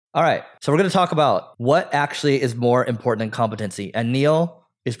All right. So we're going to talk about what actually is more important than competency. And Neil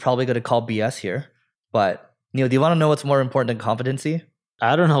is probably going to call BS here. But Neil, do you want to know what's more important than competency?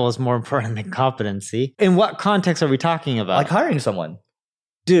 I don't know what's more important than competency. In what context are we talking about? Like hiring someone.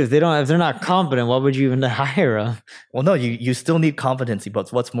 Dude, if they're not competent, why would you even hire them? Well, no, you still need competency,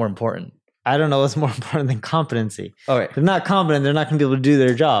 but what's more important? I don't know what's more important than competency. All right. If they're not competent, they're not going to be able to do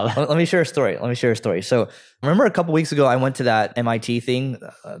their job. Let me share a story. So remember a couple weeks ago, I went to that MIT thing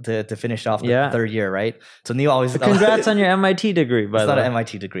to finish off the third year, right? So Neil always... Congrats on your MIT degree, by the way. It's not an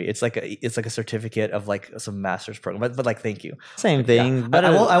MIT degree. It's like a certificate of like some master's program. But like, thank you. Same thing. Yeah.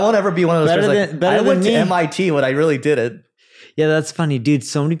 I won't ever be one of those students like, I went to MIT when I really did it. Yeah, that's funny, dude.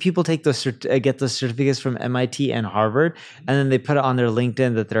 So many people take get those certificates from MIT and Harvard, and then they put it on their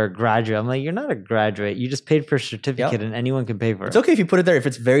LinkedIn that they're a graduate. I'm like, you're not a graduate. You just paid for a certificate, and anyone can pay for it. It's okay if you put it there if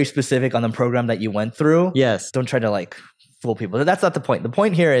it's very specific on the program that you went through. Yes. Don't try to like fool people. That's not the point. The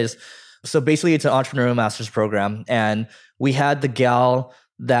point here is, so basically it's an entrepreneurial master's program, and we had the gal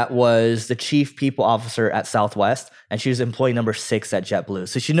that was the chief people officer at Southwest, and she was employee number 6 at JetBlue.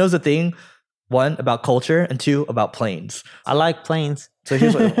 So she knows the thing. 1, about culture, and 2, about planes. I like planes. So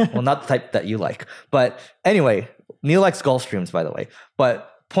here's what, well, not the type that you like. But anyway, Neil likes Gulfstreams, by the way. But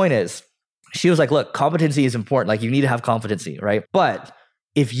point is, she was like, look, competency is important. Like, you need to have competency, right? But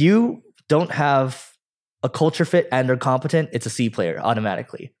if you don't have a culture fit and are competent, it's a C player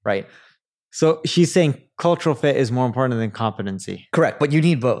automatically, right? So she's saying cultural fit is more important than competency. Correct, but you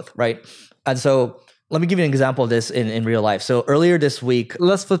need both, right? And so... let me give you an example of this in real life. So earlier this week...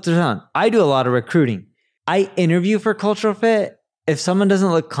 Let's flip this around. I do a lot of recruiting. I interview for cultural fit. If someone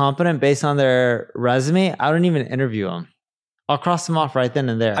doesn't look competent based on their resume, I don't even interview them. I'll cross them off right then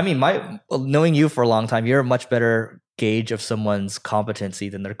and there. I mean, knowing you for a long time, you're a much better gauge of someone's competency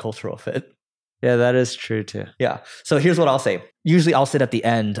than their cultural fit. Yeah, that is true too. Yeah. So here's what I'll say. Usually I'll sit at the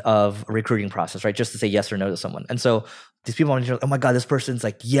end of a recruiting process, right? Just to say yes or no to someone. And so these people are like, oh my God, this person's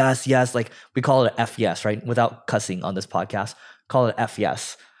like, yes. Like we call it a F yes, right? Without cussing on this podcast, call it F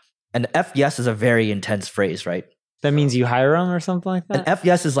yes. And F yes is a very intense phrase, right? That means you hire them or something like that? And F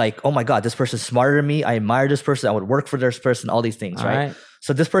yes is like, oh my God, this person's smarter than me. I admire this person. I would work for this person, all these things, right?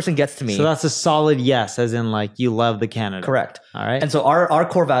 So this person gets to me. So that's a solid yes, as in like you love the candidate. Correct. All right. And so our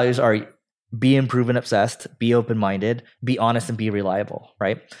core values are be improvement obsessed, be open-minded, be honest, and be reliable,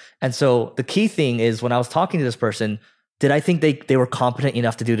 right? And so the key thing is when I was talking to this person, did I think they were competent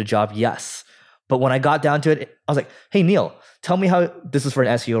enough to do the job? Yes. But when I got down to it, I was like, hey, Neil, tell me how, this is for an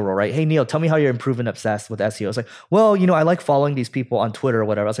SEO role, right? Hey, Neil, tell me how you're improvement obsessed with SEO. It's like, well, I like following these people on Twitter or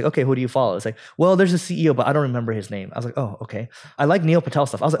whatever. I was like, okay, who do you follow? It's like, well, there's a CEO, but I don't remember his name. I was like, oh, okay. I like Neil Patel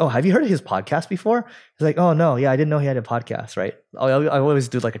stuff. I was like, oh, have you heard of his podcast before? He's like, oh, no, yeah, I didn't know he had a podcast, right? I always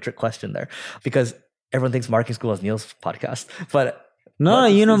do like a trick question there because everyone thinks marketing school is Neil's podcast. But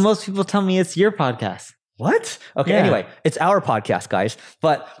most people tell me it's your podcast. What? Okay, Anyway, it's our podcast, guys.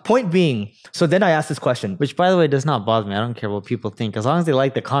 But point being, so then I asked this question. Which, by the way, does not bother me. I don't care what people think. As long as they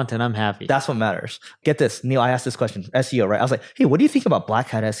like the content, I'm happy. That's what matters. Get this, Neil, I asked this question, SEO, right? I was like, hey, what do you think about Black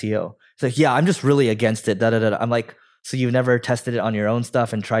Hat SEO? He's like, yeah, I'm just really against it. I'm like, so you've never tested it on your own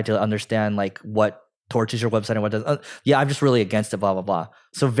stuff and tried to understand like what torches your website and what does? Yeah, I'm just really against it, blah, blah, blah.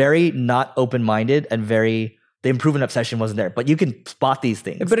 So very not open-minded and very... the improvement obsession wasn't there, but you can spot these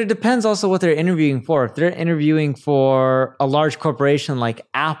things. But it depends also what they're interviewing for. If they're interviewing for a large corporation like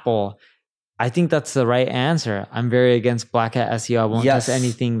Apple, I think that's the right answer. I'm very against Black Hat SEO. I won't test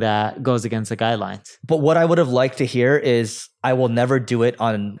anything that goes against the guidelines. But what I would have liked to hear is I will never do it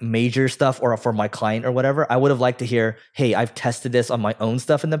on major stuff or for my client or whatever. I would have liked to hear, hey, I've tested this on my own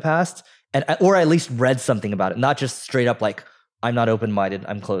stuff in the past, or at least read something about it, not just straight up like, I'm not open-minded,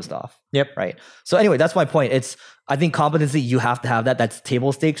 I'm closed off. Yep. Right. So anyway, that's my point. I think competency, you have to have that. That's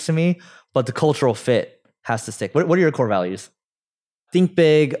table stakes to me, but the cultural fit has to stick. What are your core values? Think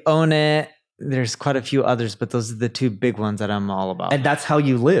big, own it. There's quite a few others, but those are the two big ones that I'm all about. And that's how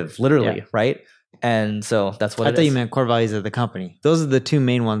you live, literally, right? And so that's what I thought you meant core values of the company. Those are the two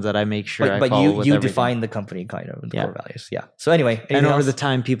main ones that I make sure I follow with you everything. Define the company kind of, the core values. Yeah. So anyway. And over the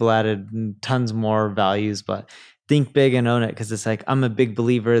time, people added tons more values, but think big and own it, because it's like, I'm a big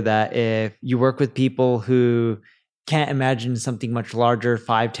believer that if you work with people who can't imagine something much larger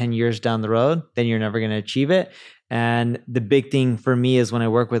 5-10 years down the road, then you're never going to achieve it. And the big thing for me is when I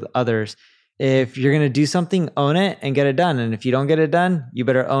work with others, if you're going to do something, own it and get it done. And if you don't get it done, you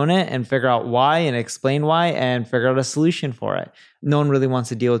better own it and figure out why and explain why and figure out a solution for it. No one really wants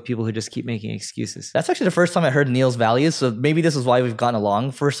to deal with people who just keep making excuses. That's actually the first time I heard Neil's values. So maybe this is why we've gotten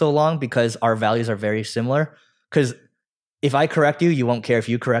along for so long, because our values are very similar. Because if I correct you, you won't care. If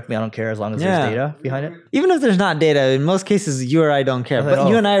you correct me, I don't care as long as there's data behind it. Even if there's not data, in most cases, you or I don't care. But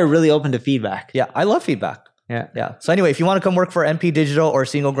you and I are really open to feedback. Yeah, I love feedback. Yeah. So anyway, if you want to come work for MP Digital or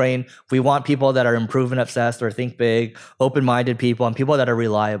Single Grain, we want people that are improvement obsessed or think big, open-minded people, and people that are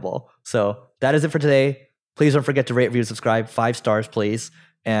reliable. So that is it for today. Please don't forget to rate, review, subscribe. 5 stars, please.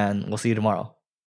 And we'll see you tomorrow.